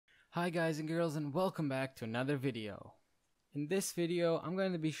Hi guys and girls, and welcome back to another video. In this video I'm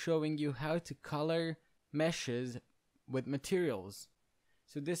going to be showing you how to color meshes with materials.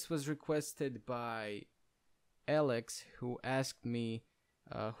 So this was requested by Alex, who asked me,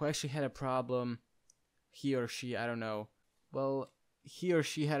 who actually had a problem, he or she, I don't know. Well, he or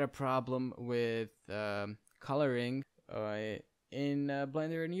she had a problem with coloring in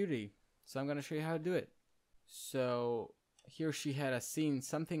Blender and Unity. So I'm going to show you how to do it. So he or she had a scene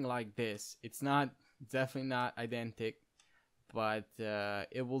something like this. It's definitely not identical, but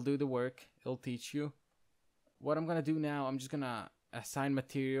it will do the work. It'll teach you. What I'm gonna do now, I'm just gonna assign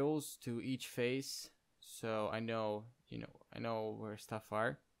materials to each face, so I know where stuff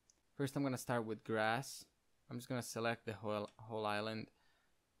are. First, I'm gonna start with grass. I'm just gonna select the whole island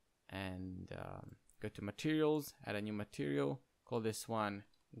and go to materials, add a new material, call this one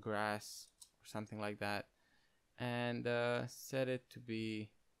grass or something like that. And set it to be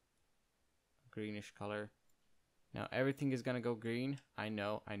a greenish color. Now everything is gonna go green. I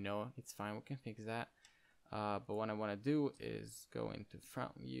know, it's fine, we can fix that. But what I want to do is go into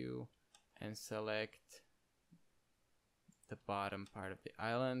front view and select the bottom part of the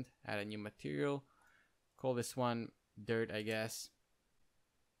island, add a new material, call this one dirt, I guess,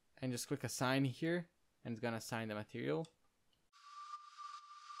 and just click assign here, and it's gonna assign the material.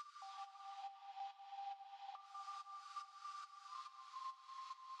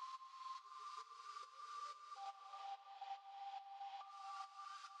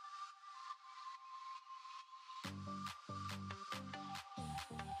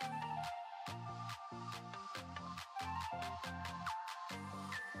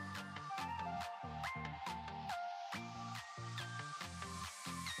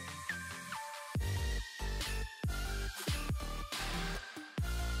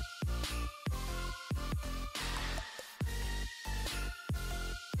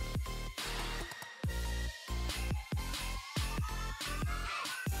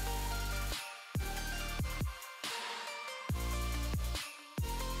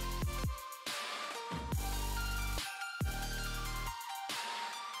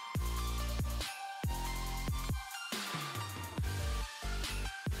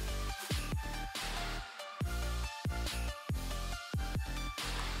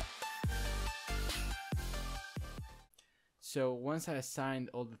 So once I assigned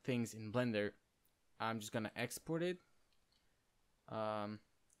all the things in Blender, I'm just gonna export it. I'm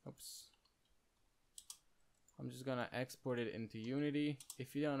just gonna export it into Unity.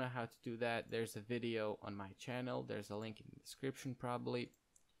 If you don't know how to do that, there's a video on my channel. There's a link in the description probably.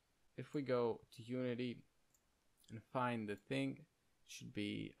 If we go to Unity and find the thing, it should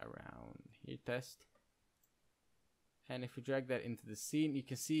be around here, test. And if we drag that into the scene, you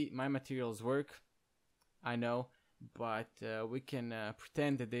can see my materials work. I know. But we can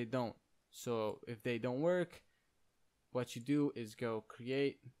pretend that they don't. So if they don't work, what you do is go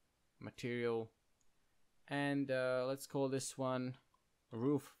create material, and let's call this one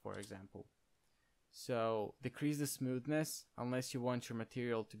roof, for example. So decrease the smoothness unless you want your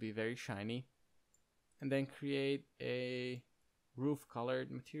material to be very shiny, and then create a roof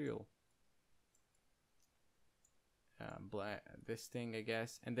colored material, this thing, I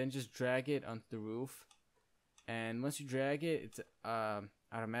guess, and then just drag it onto the roof. And once you drag it, it's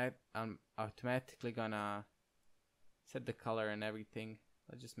automatically gonna set the color and everything.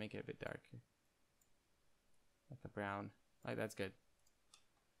 Let's just make it a bit darker, like a brown. Like, that's good.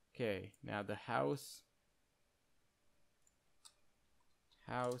 Okay, now the house.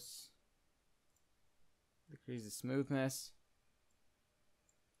 Decrease the smoothness.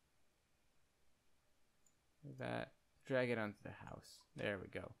 Like that. Drag it onto the house. There we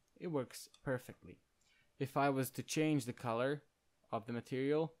go. It works perfectly. If I was to change the color of the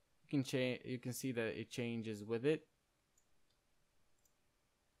material, you can see that it changes with it.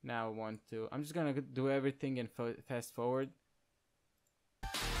 Now I'm just gonna do everything and fast forward.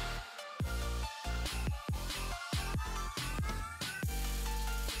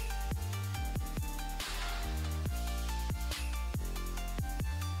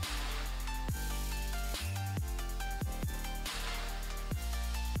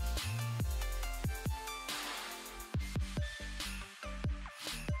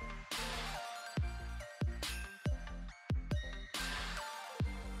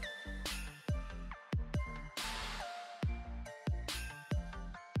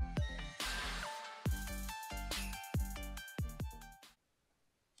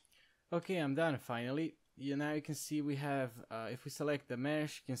 Okay, I'm done finally. Now you can see we have, if we select the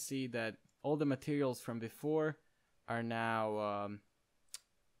mesh, you can see that all the materials from before are now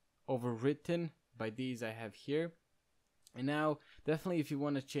overwritten by these I have here. And now, definitely, if you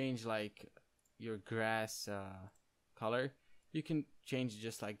want to change like your grass color, you can change it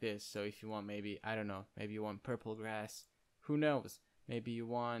just like this. So if you want, maybe, I don't know, maybe you want purple grass, who knows, maybe you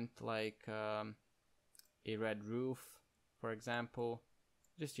want like a red roof, for example,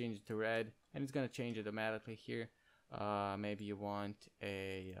 just change it to red and it's gonna change it automatically here. Maybe you want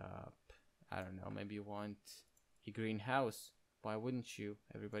a I don't know, maybe you want a greenhouse. Why wouldn't you?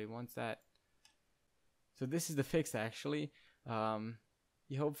 Everybody wants that. So this is the fix, actually.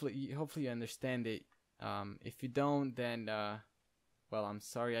 Hopefully you understand it. If you don't, then well, I'm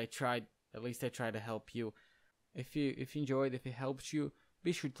sorry. I tried. At least I tried to help you. If you enjoyed, if it helped you,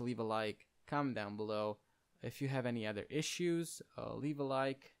 be sure to leave a like, comment down below. If you have any other issues, leave a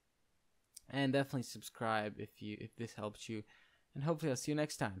like, and definitely subscribe if this helped you. And hopefully I'll see you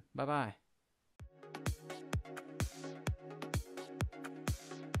next time. Bye bye.